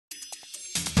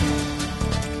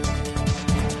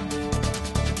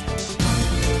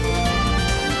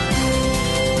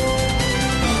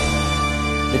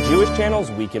Jewish Channel's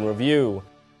Week in Review.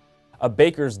 A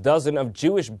baker's dozen of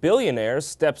Jewish billionaires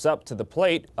steps up to the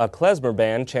plate. A klezmer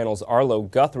band channels Woody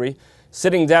Guthrie,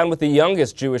 sitting down with the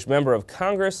youngest Jewish member of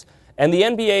Congress, and the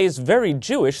NBA's very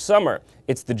Jewish summer.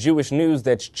 It's the Jewish news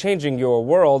that's changing your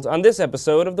world on this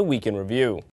episode of the Week in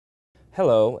Review.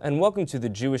 Hello, and welcome to the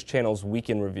Jewish Channel's Week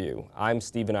in Review. I'm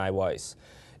Stephen I. Weiss.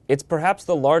 It's perhaps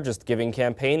the largest giving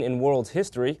campaign in world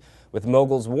history, with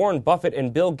moguls Warren Buffett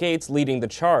and Bill Gates leading the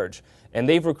charge, and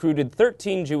they've recruited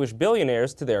 13 Jewish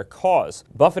billionaires to their cause.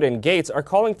 Buffett and Gates are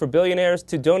calling for billionaires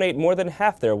to donate more than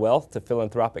half their wealth to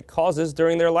philanthropic causes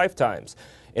during their lifetimes,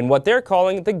 in what they're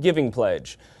calling the Giving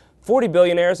Pledge. 40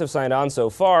 billionaires have signed on so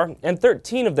far, and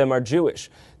 13 of them are Jewish.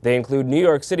 They include New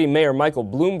York City Mayor Michael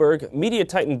Bloomberg, media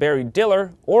titan Barry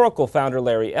Diller, Oracle founder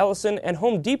Larry Ellison, and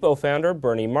Home Depot founder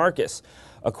Bernie Marcus.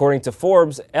 According to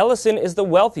Forbes, Ellison is the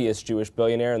wealthiest Jewish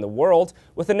billionaire in the world,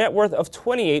 with a net worth of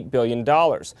 $28 billion.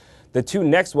 The two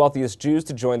next wealthiest Jews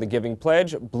to join the Giving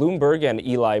Pledge, Bloomberg and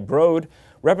Eli Broad,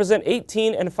 represent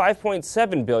 $18 and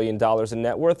 $5.7 billion in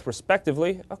net worth,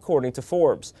 respectively, according to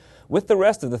Forbes. With the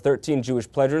rest of the 13 Jewish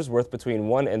pledgers worth between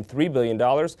 $1 and $3 billion,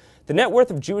 the net worth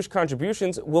of Jewish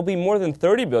contributions will be more than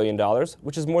 $30 billion,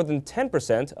 which is more than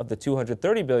 10% of the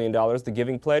 $230 billion the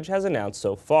Giving Pledge has announced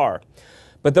so far.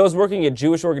 But those working at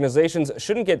Jewish organizations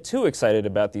shouldn't get too excited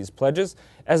about these pledges,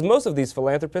 as most of these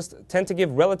philanthropists tend to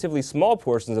give relatively small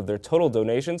portions of their total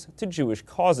donations to Jewish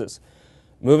causes.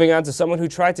 Moving on to someone who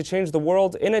tried to change the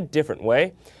world in a different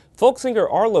way, folk singer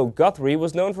Woody Guthrie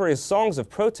was known for his songs of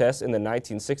protest in the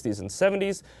 1960s and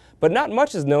 70s, but not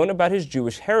much is known about his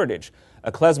Jewish heritage.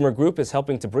 A klezmer group is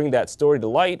helping to bring that story to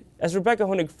light, as Rebecca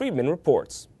Honig-Friedman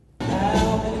reports.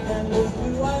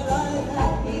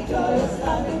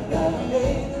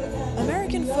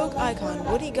 American folk icon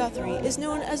Woody Guthrie is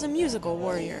known as a musical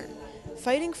warrior,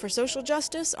 fighting for social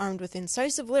justice armed with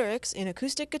incisive lyrics in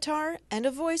acoustic guitar and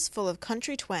a voice full of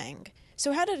country twang.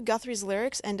 So how did Guthrie's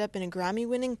lyrics end up in a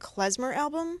Grammy-winning klezmer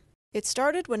album? It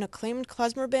started when acclaimed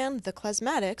klezmer band the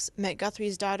Klezmatics met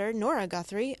Guthrie's daughter Nora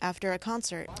Guthrie after a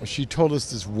concert. She told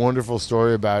us this wonderful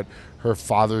story about her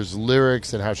father's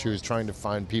lyrics and how she was trying to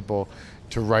find people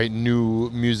to write new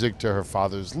music to her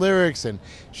father's lyrics, and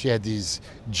she had these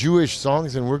Jewish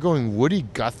songs, and we're going, Woody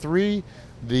Guthrie,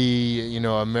 the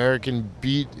American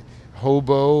beat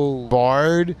hobo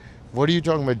bard? What are you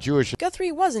talking about Jewish?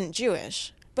 Guthrie wasn't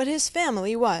Jewish, but his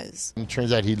family was. It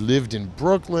turns out he lived in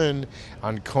Brooklyn,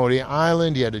 on Coney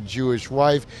Island. He had a Jewish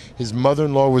wife. His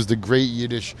mother-in-law was the great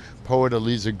Yiddish poet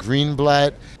Eliza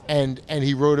Greenblatt, and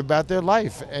he wrote about their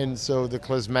life. And so the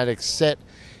Klezmatics set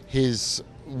his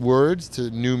words to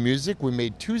new music. We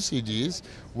made 2 CDs,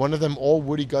 one of them all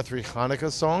Woody Guthrie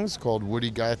Hanukkah songs called Woody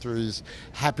Guthrie's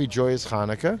Happy Joyous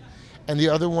Hanukkah, and the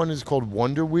other one is called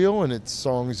Wonder Wheel, and it's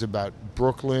songs about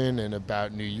Brooklyn and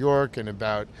about New York and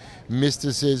about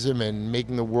mysticism and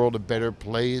making the world a better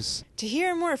place. To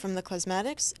hear more from the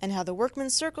Klezmatics and how the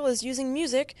Workman's Circle is using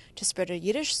music to spread a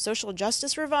Yiddish social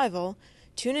justice revival,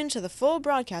 tune into the full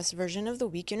broadcast version of the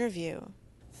Week in Review.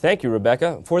 Thank you,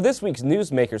 Rebecca. For this week's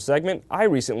Newsmaker segment, I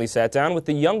recently sat down with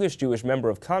the youngest Jewish member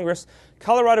of Congress,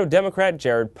 Colorado Democrat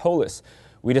Jared Polis.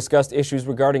 We discussed issues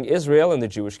regarding Israel and the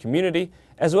Jewish community,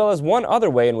 as well as one other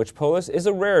way in which Polis is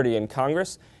a rarity in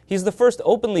Congress. He's the first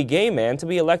openly gay man to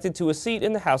be elected to a seat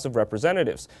in the House of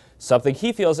Representatives, something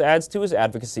he feels adds to his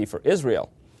advocacy for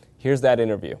Israel. Here's that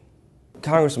interview.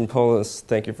 Congressman Polis,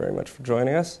 thank you very much for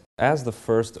joining us. As the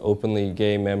first openly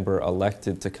gay member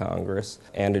elected to Congress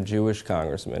and a Jewish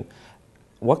congressman,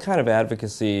 what kind of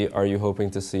advocacy are you hoping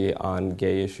to see on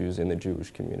gay issues in the Jewish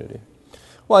community?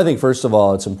 Well, I think first of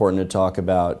all, it's important to talk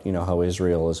about, how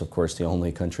Israel is, of course, the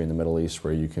only country in the Middle East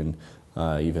where you can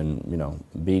even,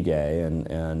 be gay,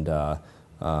 and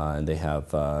they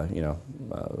have,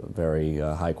 very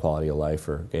high quality of life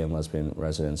for gay and lesbian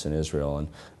residents in Israel, and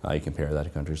you compare that to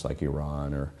countries like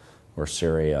Iran or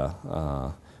Syria,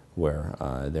 where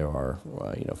there are,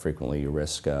 frequently you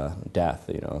risk death,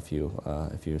 if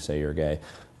you say you're gay.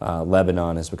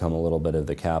 Lebanon has become a little bit of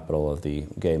the capital of the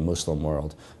gay Muslim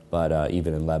world, but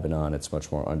even in Lebanon, it's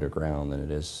much more underground than it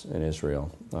is in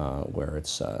Israel, where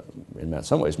it's in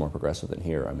some ways more progressive than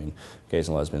here. I mean, gays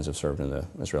and lesbians have served in the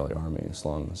Israeli army as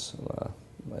long as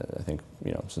I think,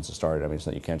 since it started. I mean,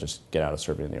 you can't just get out of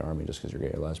serving in the army just because you're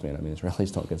gay or lesbian. I mean,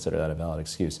 Israelis don't consider that a valid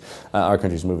excuse. Our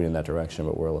country's moving in that direction,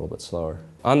 but we're a little bit slower.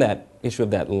 On that issue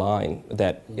of that line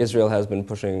that Israel has been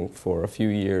pushing for a few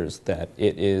years, that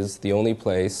it is the only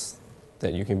place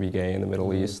that you can be gay in the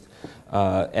Middle East,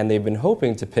 and they've been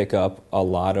hoping to pick up a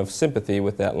lot of sympathy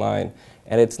with that line.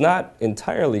 And it's not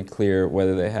entirely clear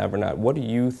whether they have or not. What do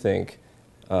you think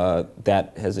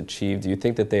that has achieved? Do you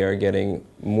think that they are getting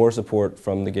more support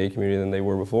from the gay community than they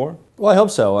were before? Well, I hope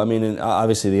so. I mean,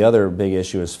 obviously the other big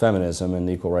issue is feminism and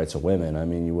equal rights of women. I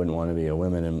mean, you wouldn't want to be a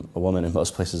woman in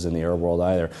most places in the Arab world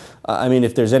either. I mean,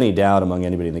 if there's any doubt among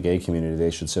anybody in the gay community,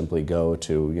 they should simply go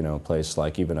to, you know, a place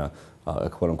like even a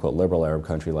quote-unquote liberal Arab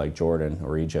country like Jordan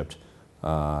or Egypt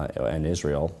and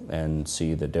Israel and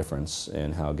see the difference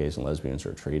in how gays and lesbians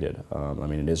are treated. I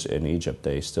mean, in Egypt,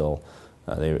 they still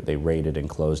they raided and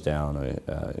closed down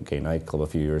a gay nightclub a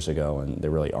few years ago, and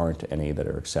there really aren't any that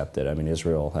are accepted. I mean,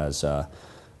 Israel has,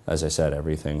 as I said,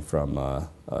 everything from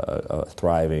a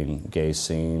thriving gay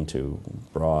scene to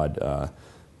broad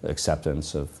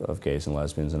acceptance of gays and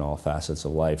lesbians in all facets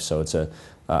of life. So it's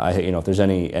you know, if there's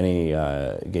any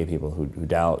gay people who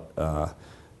doubt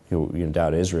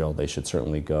doubt Israel, they should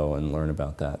certainly go and learn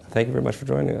about that. Thank you very much for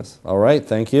joining us. All right,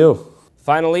 thank you.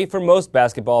 Finally, for most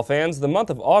basketball fans, the month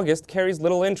of August carries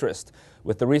little interest.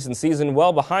 With the recent season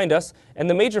well behind us and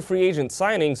the major free agent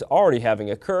signings already having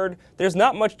occurred, there's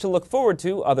not much to look forward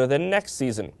to other than next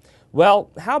season. Well,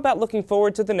 how about looking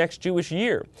forward to the next Jewish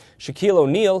year? Shaquille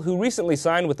O'Neal, who recently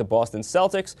signed with the Boston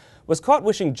Celtics, was caught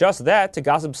wishing just that to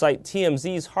gossip site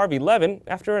TMZ's Harvey Levin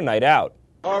after a night out.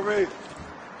 Harvey,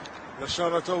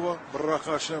 Lashana Tova, Barak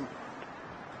Hashem.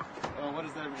 What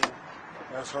does that mean?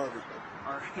 That's Harvey.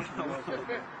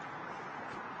 Okay.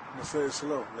 I'm say it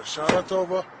slow. Lashana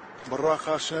Tova, Barak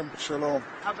Hashem, Shalom.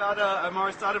 How about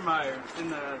Amari Stoudemire in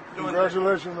the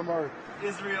Congratulations, Amari.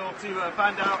 Israel to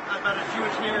find out about a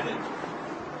Jewish heritage?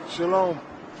 Shalom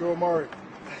to Amari.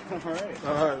 All right.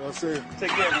 All right, I'll see you.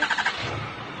 Take care, man.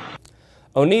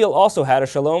 O'Neal also had a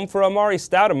shalom for Amari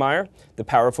Stoudemire, the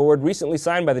power forward recently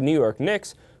signed by the New York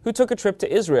Knicks, who took a trip to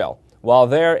Israel. While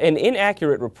there, an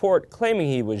inaccurate report claiming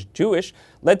he was Jewish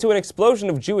led to an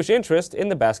explosion of Jewish interest in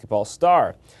the basketball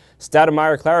star.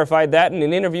 Stoudemire clarified that in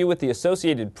an interview with the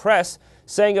Associated Press,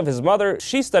 saying of his mother,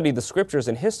 she studied the scriptures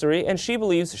and history and she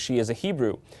believes she is a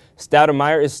Hebrew.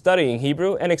 Stoudemire is studying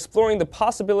Hebrew and exploring the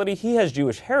possibility he has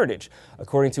Jewish heritage,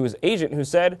 according to his agent who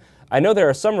said, "I know there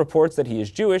are some reports that he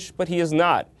is Jewish, but he is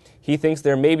not. He thinks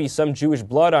there may be some Jewish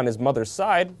blood on his mother's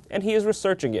side, and he is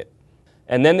researching it."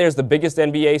 And then there's the biggest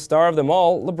NBA star of them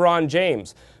all, LeBron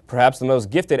James. Perhaps the most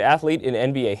gifted athlete in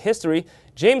NBA history,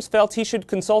 James felt he should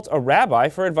consult a rabbi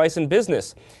for advice in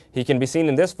business. He can be seen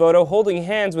in this photo holding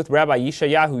hands with Rabbi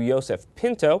Yeshayahu Yosef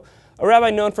Pinto, a rabbi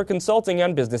known for consulting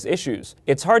on business issues.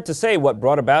 It's hard to say what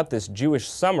brought about this Jewish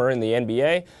summer in the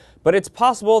NBA, but it's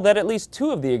possible that at least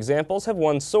two of the examples have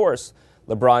one source.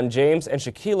 LeBron James and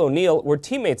Shaquille O'Neal were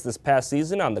teammates this past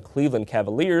season on the Cleveland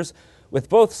Cavaliers, with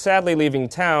both sadly leaving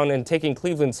town and taking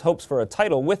Cleveland's hopes for a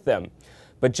title with them.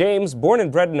 But James, born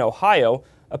and bred in Ohio,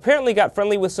 apparently got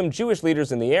friendly with some Jewish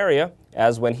leaders in the area,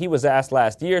 as when he was asked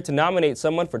last year to nominate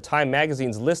someone for Time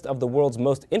magazine's list of the world's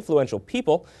most influential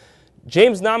people,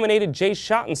 James nominated Jay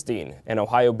Schottenstein, an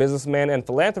Ohio businessman and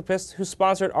philanthropist who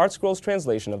sponsored ArtScroll's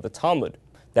translation of the Talmud.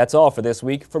 That's all for this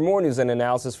week. For more news and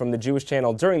analysis from the Jewish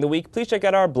Channel during the week, please check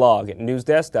out our blog at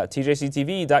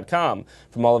newsdesk.tjctv.com.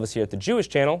 From all of us here at the Jewish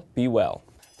Channel, be well.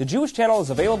 The Jewish Channel is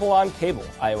available on cable: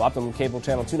 IO Optimum Cable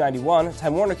Channel 291,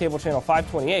 Time Warner Cable Channel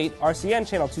 528, RCN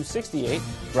Channel 268,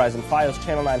 Verizon Fios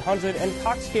Channel 900, and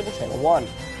Cox Cable Channel 1.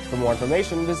 For more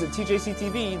information, visit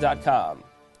tjctv.com.